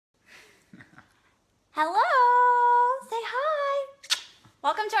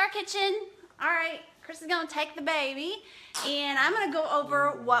kitchen. All right, Chris is gonna take the baby, and I'm gonna go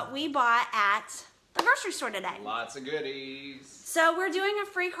over what we bought at the grocery store today. Lots of goodies. So we're doing a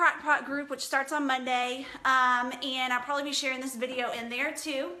free Crock-Pot group, which starts on Monday, and I'll probably be sharing this video in there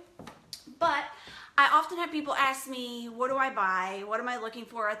too. But I often have people ask me, what do I buy? What am I looking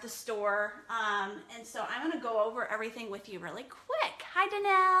for at the store? And so I'm gonna go over everything with you really quick. Hi,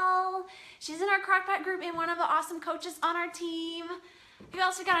 Danelle. She's in our Crock-Pot group and one of the awesome coaches on our team. Who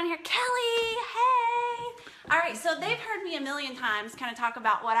else we got on here? Kelly, hey. All right, so they've heard me a million times kind of talk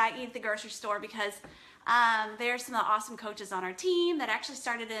about what I eat at the grocery store because there's some of the awesome coaches on our team that actually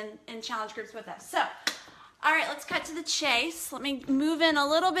started in challenge groups with us. So, all right, let's cut to the chase. Let me move in a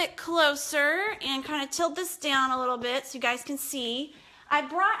little bit closer and kind of tilt this down a little bit so you guys can see. I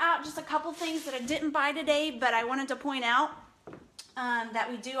brought out just a couple things that I didn't buy today, but I wanted to point out that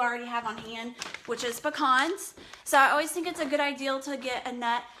we do already have on hand, which is pecans. So I always think it's a good idea to get a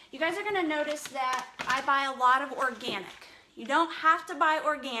nut. You guys are gonna notice that I buy a lot of organic. You don't have to buy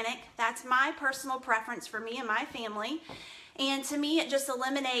organic. That's my personal preference for me and my family. And to me, it just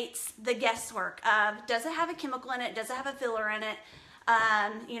eliminates the guesswork of, does it have a chemical in it? Does it have a filler in it?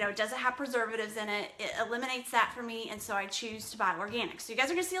 Does it have preservatives in it? It eliminates that for me, and so I choose to buy organic. So you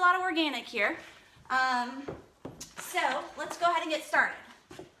guys are gonna see a lot of organic here. So let's go ahead and get started.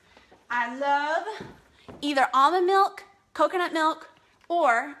 I love either almond milk, coconut milk,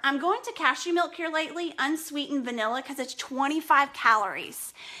 or I'm going to cashew milk here lately, unsweetened vanilla, because it's 25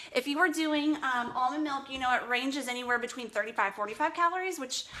 calories. If you are doing almond milk, it ranges anywhere between 35, 45 calories,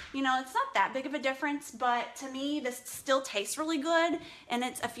 which, it's not that big of a difference, but to me, this still tastes really good, and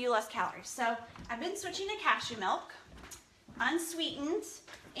it's a few less calories. So I've been switching to cashew milk, unsweetened,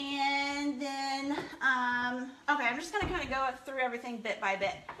 and then, okay, I'm just gonna kind of go through everything bit by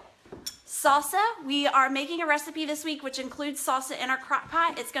bit. Salsa, we are making a recipe this week which includes salsa in our crock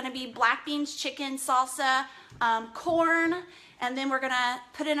pot. It's gonna be black beans, chicken, salsa, corn, and then we're gonna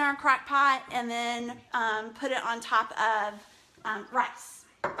put it in our crock pot and then put it on top of rice.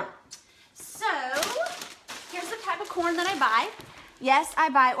 So, here's the type of corn that I buy. Yes, I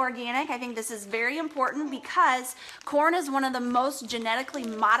buy organic. I think this is very important because corn is one of the most genetically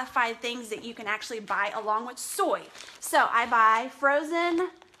modified things that you can actually buy along with soy. So I buy frozen,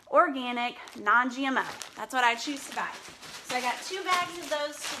 organic, non-GMO. That's what I choose to buy. So I got 2 bags of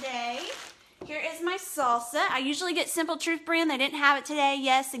those today. Here is my salsa. I usually get Simple Truth brand. They didn't have it today.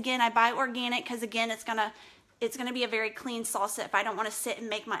 Yes, again, I buy organic because again, it's gonna be a very clean salsa if I don't want to sit and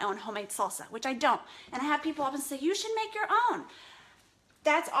make my own homemade salsa, which I don't. And I have people often say, you should make your own.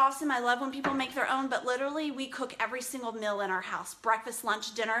 That's awesome. I love when people make their own, but literally we cook every single meal in our house, breakfast,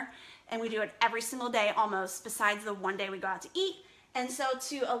 lunch, dinner, and we do it every single day almost, besides the one day we go out to eat. And so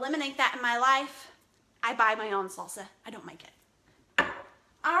to eliminate that in my life, I buy my own salsa. I don't make it.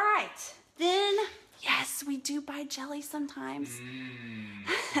 All right, then, yes, we do buy jelly sometimes.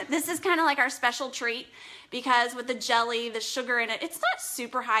 This is kind of like our special treat because with the jelly, the sugar in it, it's not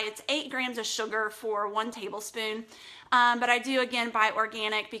super high. It's 8 grams of sugar for 1 tablespoon. But I do, again, buy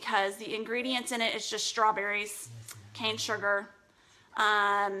organic because the ingredients in it is just strawberries, cane sugar,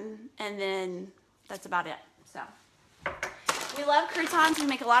 and then that's about it. So we love croutons. We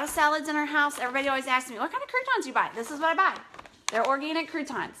make a lot of salads in our house. Everybody always asks me, what kind of croutons do you buy? This is what I buy. They're organic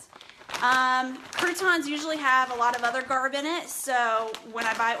croutons. Croutons usually have a lot of other garb in it, so when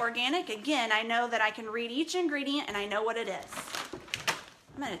I buy organic, again, I know that I can read each ingredient and I know what it is.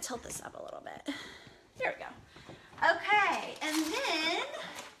 I'm going to tilt this up a little bit. There we go. Okay, and then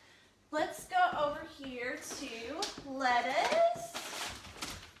let's go over here to lettuce.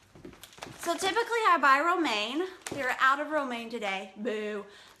 So typically I buy romaine. They're out of romaine today. Boo.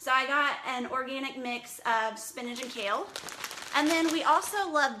 So I got an organic mix of spinach and kale. And then we also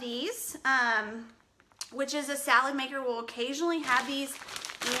love these, which is a salad maker. We'll occasionally have these,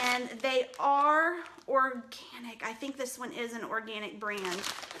 and they are organic. I think this one is an organic brand.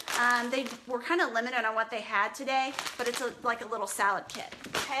 They were kind of limited on what they had today, but it's like a little salad kit,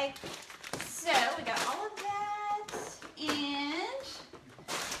 okay? So we got all of that, and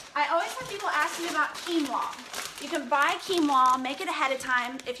I always have people ask me about quinoa. You can buy quinoa, make it ahead of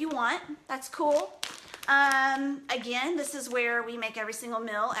time if you want. That's cool. Again, this is where we make every single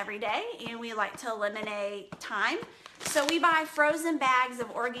meal every day, and we like to eliminate time. So we buy frozen bags of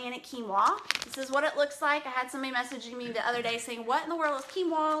organic quinoa. This is what it looks like. I had somebody messaging me the other day saying, what in the world is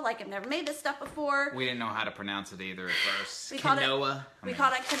quinoa? Like, I've never made this stuff before. We didn't know how to pronounce it either at first. We called it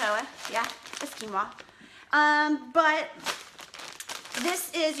quinoa. Yeah, it's quinoa. But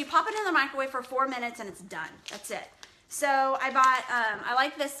this is, you pop it in the microwave for 4 minutes and it's done. That's it. So I bought, I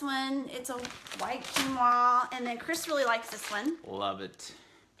like this one. It's a white quinoa, and then Chris really likes this one. Love it.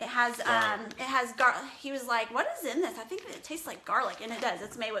 It has he was like, what is in this? I think it tastes like garlic, and it does.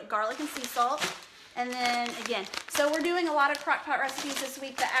 It's made with garlic and sea salt. And then again, so we're doing a lot of crock pot recipes this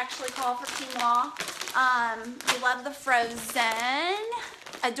week that actually call for quinoa. We love the frozen.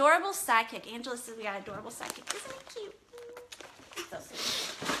 Adorable sidekick. Angela says we got adorable sidekick. Isn't it cute? So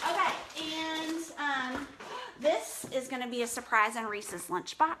sweet. Okay, and this is going to be a surprise in Reese's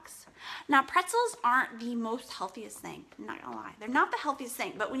lunchbox. Now, pretzels aren't the most healthiest thing. I'm not going to lie. They're not the healthiest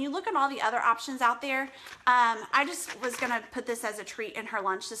thing. But when you look at all the other options out there, I just was going to put this as a treat in her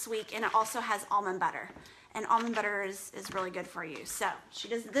lunch this week. And it also has almond butter. And almond butter is really good for you. So she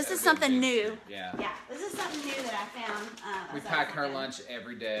does. This is something new. Yeah. Yeah. This is something new that I found. We pack her lunch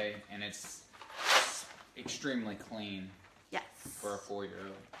every day, and it's extremely clean. Yes. For a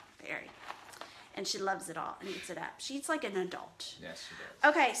 4-year-old. Very. And she loves it all and eats it up. She eats like an adult. Yes, she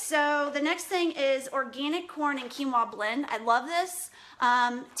does. Okay, so the next thing is organic corn and quinoa blend. I love this.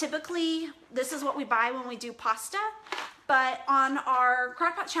 Typically, this is what we buy when we do pasta. But on our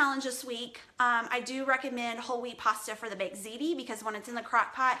crockpot challenge this week, I do recommend whole wheat pasta for the baked ziti because when it's in the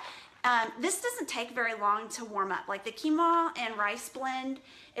crockpot, this doesn't take very long to warm up. Like the quinoa and rice blend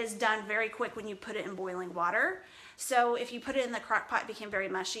is done very quick when you put it in boiling water. So if you put it in the crock pot, it became very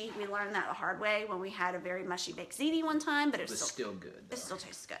mushy. We learned that the hard way when we had a very mushy baked ziti one time, but it was still good. It still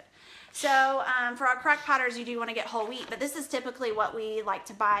tastes good. So for our crock potters, you do want to get whole wheat, but this is typically what we like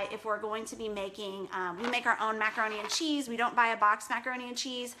to buy if we're going to be making, we make our own macaroni and cheese. We don't buy a box macaroni and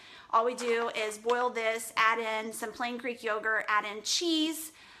cheese. All we do is boil this, add in some plain Greek yogurt, add in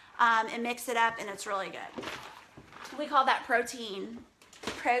cheese, and mix it up, and it's really good. We call that protein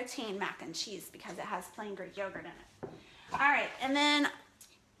mac and cheese because it has plain Greek yogurt in it. All right, and then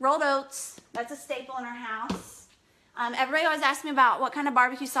rolled oats. That's a staple in our house. Everybody always asks me about what kind of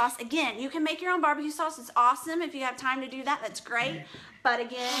barbecue sauce. Again, you can make your own barbecue sauce. It's awesome. If you have time to do that, that's great. But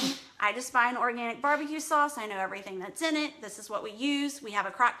again, I just buy an organic barbecue sauce. I know everything that's in it. This is what we use. We have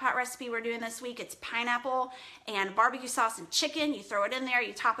a crock pot recipe we're doing this week. It's pineapple and barbecue sauce and chicken. You throw it in there.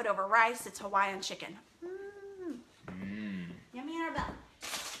 You top it over rice. It's Hawaiian chicken. Yummy in our belly.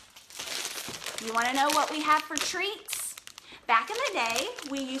 You want to know what we have for treats? Back in the day,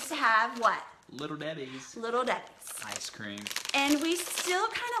 we used to have what? Little Debbie's. Little Debbie's. Ice cream. And we still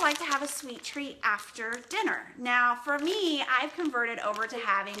kind of like to have a sweet treat after dinner. Now, for me, I've converted over to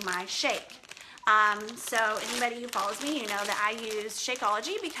having my shake. So anybody who follows me, you know that I use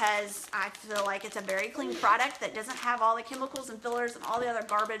Shakeology because I feel like it's a very clean product that doesn't have all the chemicals and fillers and all the other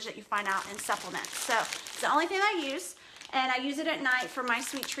garbage that you find out in supplements. So it's the only thing I use. And I use it at night for my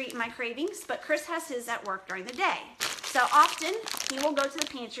sweet treat and my cravings, but Chris has his at work during the day. So often, he will go to the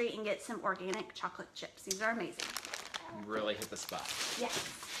pantry and get some organic chocolate chips. These are amazing. Really hit the spot.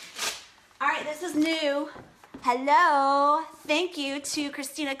 Yes. All right, this is new. Hello. Thank you to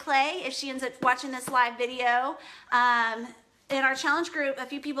Christina Clay if she ends up watching this live video. In our challenge group, a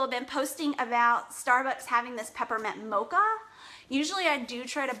few people have been posting about Starbucks having this peppermint mocha. Usually I do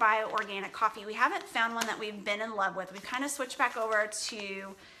try to buy organic coffee. We haven't found one that we've been in love with. We've kind of switched back over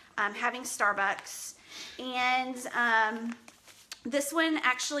to having Starbucks. And this one,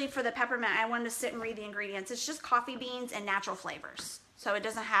 actually, for the peppermint, I wanted to sit and read the ingredients. It's just coffee beans and natural flavors. So it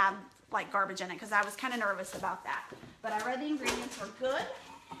doesn't have, like, garbage in it because I was kind of nervous about that. But I read the ingredients were good.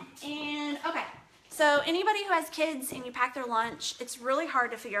 And, okay. So anybody who has kids and you pack their lunch, it's really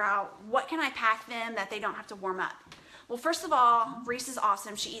hard to figure out what can I pack them that they don't have to warm up. Well, first of all, Reese is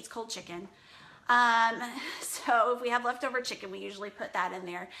awesome. She eats cold chicken. So if we have leftover chicken, we usually put that in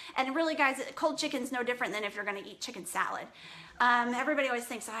there. And really, guys, cold chicken's no different than if you're going to eat chicken salad. Everybody always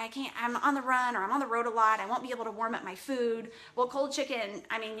thinks, oh, I'm on the run or I'm on the road a lot. I won't be able to warm up my food. Well, cold chicken,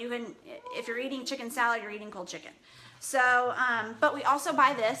 I mean, you can, if you're eating chicken salad, you're eating cold chicken. So, but we also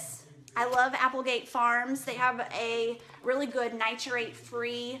buy this. I love Applegate Farms. They have a really good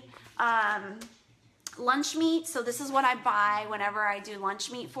nitrate-free lunch meat. So this is what I buy whenever I do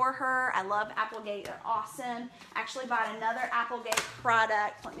lunch meat for her. I love Applegate. They're awesome. Actually bought another Applegate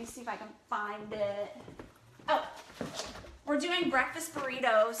product. Let me see if I can find it. Oh, we're doing breakfast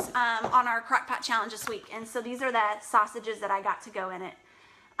burritos on our crockpot challenge this week. And so these are the sausages that I got to go in it.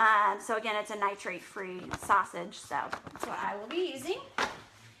 So again, it's a nitrate-free sausage. So that's what I will be using.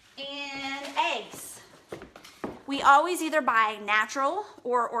 And eggs. We always either buy natural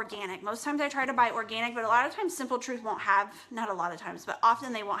or organic. Most times I try to buy organic, but a lot of times Simple Truth won't have, not a lot of times, but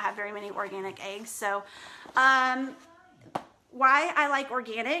often they won't have very many organic eggs. So why I like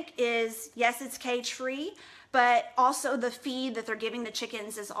organic is, yes, it's cage-free, but also the feed that they're giving the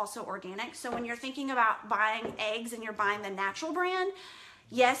chickens is also organic. So when you're thinking about buying eggs and you're buying the natural brand,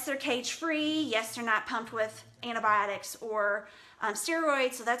 Yes, they're cage-free. Yes, they're not pumped with antibiotics or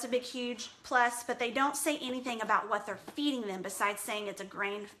steroids, so that's a big, huge plus, but they don't say anything about what they're feeding them besides saying it's a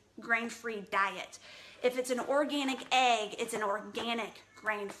grain-free diet. If it's an organic egg, it's an organic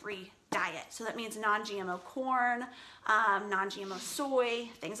grain-free diet. So that means non-GMO corn, non-GMO soy,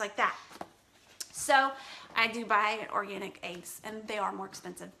 things like that. So I do buy organic eggs, and they are more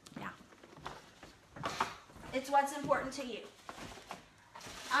expensive, yeah. It's what's important to you.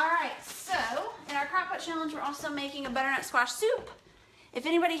 All right, so in our crock pot challenge, we're also making a butternut squash soup. If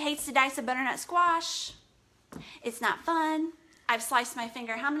anybody hates to dice a butternut squash, it's not fun. I've sliced my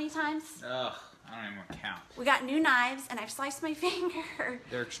finger how many times? Ugh, I don't even want to count. We got new knives, and I've sliced my finger.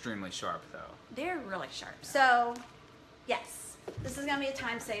 They're extremely sharp, though. They're really sharp. So, yes, this is gonna be a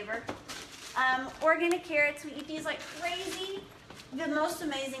time saver. Organic carrots, we eat these like crazy. The most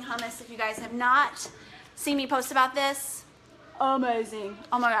amazing hummus, if you guys have not seen me post about this, amazing.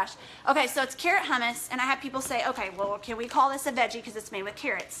 Oh my gosh. Okay, so it's carrot hummus, and I have people say, okay, well, can we call this a veggie because it's made with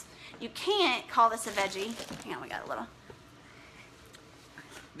carrots? You can't call this a veggie. Hang on, we got a little.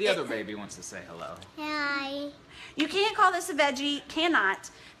 The other baby wants to say hello. Hi. You can't call this a veggie,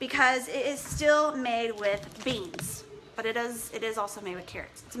 cannot, because it is still made with beans. But it is also made with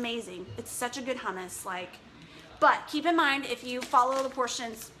carrots. It's amazing. It's such a good hummus, like, but keep in mind, if you follow the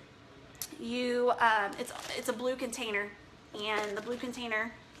portions, it's a blue container, and the blue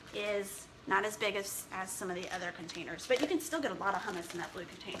container is not as big as some of the other containers, but you can still get a lot of hummus in that blue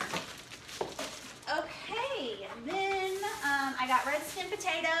container. Okay, then I got red skin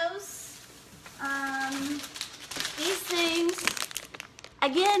potatoes. These things,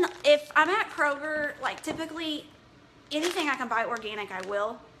 again, if I'm at Kroger, like typically anything I can buy organic, I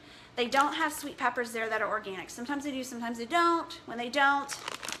will. They don't have sweet peppers there that are organic. Sometimes they do, sometimes they don't. When they don't,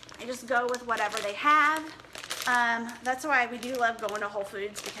 I just go with whatever they have. That's why we do love going to Whole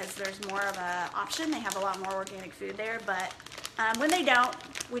Foods, because there's more of an option. They have a lot more organic food there, but when they don't,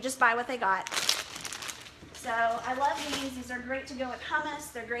 we just buy what they got. So I love these. These are great to go with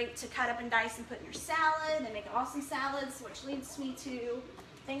hummus. They're great to cut up and dice and put in your salad. They make awesome salads, which leads me to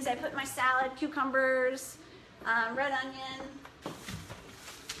things I put in my salad: cucumbers, red onion,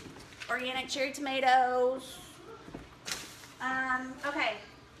 organic cherry tomatoes. Okay,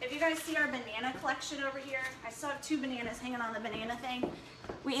 if you guys see our banana collection over here, I still have 2 bananas hanging on the banana thing.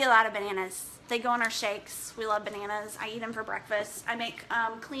 We eat a lot of bananas. They go in our shakes. We love bananas. I eat them for breakfast. I make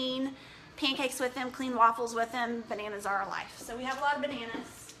clean pancakes with them, clean waffles with them. Bananas are our life. So we have a lot of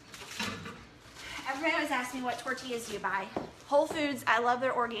bananas. Everybody always asks me what tortillas do you buy. Whole Foods, I love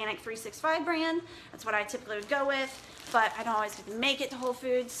their organic 365 brand. That's what I typically would go with, but I don't always get to make it to Whole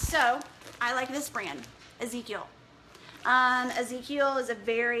Foods, so I like this brand, Ezekiel. Ezekiel is a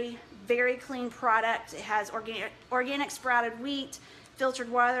very, very clean product. It has organic sprouted wheat,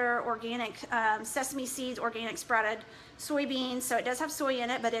 filtered water, organic sesame seeds, organic sprouted soybeans. So it does have soy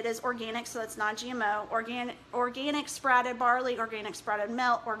in it, but it is organic, so it's non-GMO. Organic sprouted barley, organic sprouted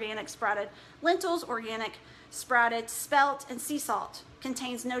melt, organic sprouted lentils, organic sprouted spelt, and sea salt.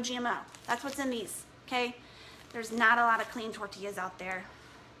 Contains no GMO. That's what's in these, okay? There's not a lot of clean tortillas out there.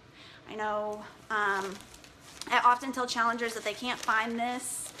 I know I often tell challengers that they can't find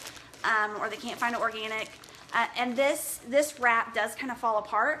this, or they can't find it organic. And this wrap does kind of fall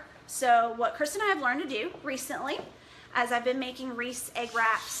apart. So what Chris and I have learned to do recently, as I've been making Reese egg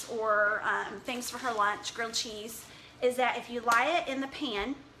wraps or things for her lunch, grilled cheese, is that if you lie it in the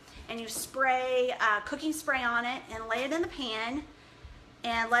pan and you spray cooking spray on it and lay it in the pan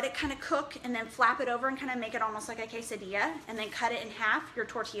and let it kind of cook and then flap it over and kind of make it almost like a quesadilla and then cut it in half, your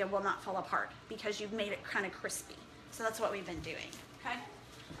tortilla will not fall apart because you've made it kind of crispy. So that's what we've been doing, okay?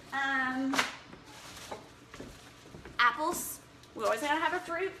 Apples. We always gotta have a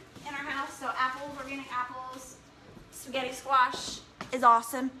fruit in our house, so apples, organic apples. Spaghetti squash is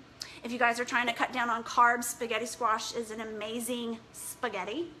awesome. If you guys are trying to cut down on carbs, spaghetti squash is an amazing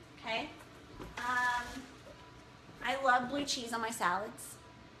spaghetti, okay? I love blue cheese on my salads.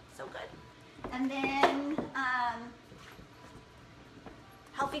 So good. And then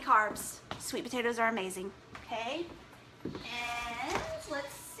healthy carbs. Sweet potatoes are amazing, okay? And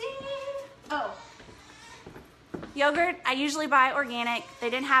let's see. Oh, yogurt, I usually buy organic. They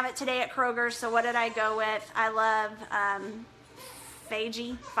didn't have it today at Kroger, so what did I go with? I love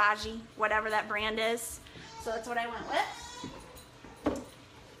Faggi, whatever that brand is. So that's what I went with.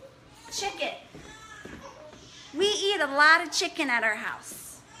 Chicken. We eat a lot of chicken at our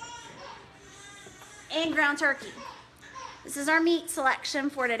house. And ground turkey. This is our meat selection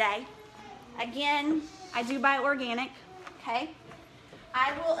for today. Again, I do buy organic, okay?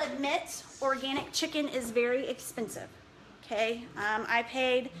 I will admit organic chicken is very expensive, Okay,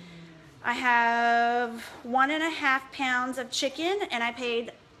 I have 1.5 pounds of chicken, and I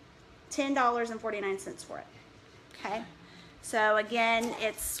paid $10.49 for it. Okay, so again,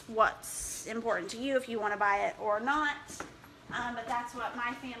 it's what's important to you if you want to buy it or not, but that's what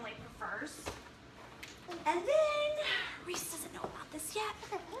my family prefers. And then Reese doesn't know about this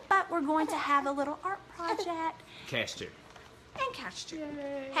yet, but we're going to have a little art project. Castor. And Castor.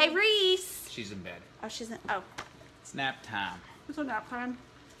 Hey, Reese. She's in bed. Oh, she's in. Oh, It's nap time. it's a nap time.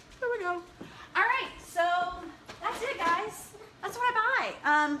 There we go. All right, so that's it, guys. That's what I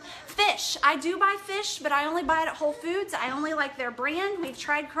buy. Fish. I do buy fish, but I only buy it at Whole Foods. I only like their brand. We've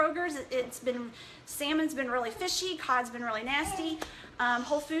tried Kroger's. Salmon's been really fishy. Cod's been really nasty.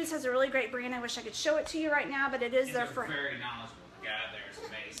 Whole Foods has a really great brand. I wish I could show it to you right now, but it is their They're very knowledgeable. The guy there is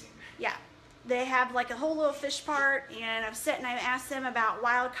amazing. Yeah. They have like a whole little fish part, and I've sat and I've asked him about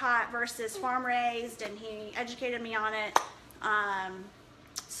wild caught versus farm raised, and he educated me on it.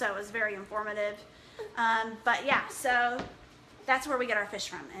 So it was very informative. But yeah, so that's where we get our fish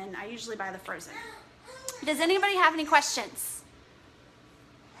from, and I usually buy the frozen. Does anybody have any questions?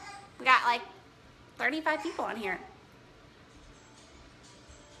 We got like 35 people on here.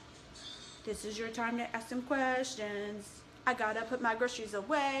 This is your time to ask some questions. I gotta put my groceries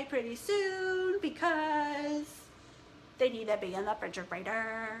away pretty soon because they need to be in the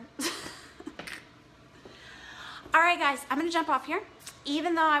refrigerator. All right, guys, I'm gonna jump off here.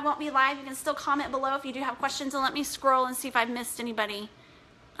 Even though I won't be live, you can still comment below if you do have questions, and let me scroll and see if I've missed anybody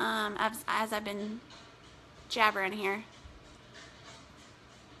as I've been jabbering here.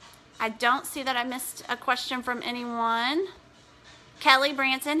 I don't see that I missed a question from anyone. Kelly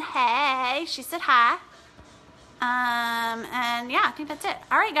Branson, hey, she said hi. And yeah, I think that's it.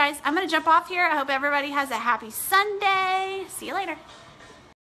 All right, guys, I'm gonna jump off here. I hope everybody has a happy Sunday. See you later.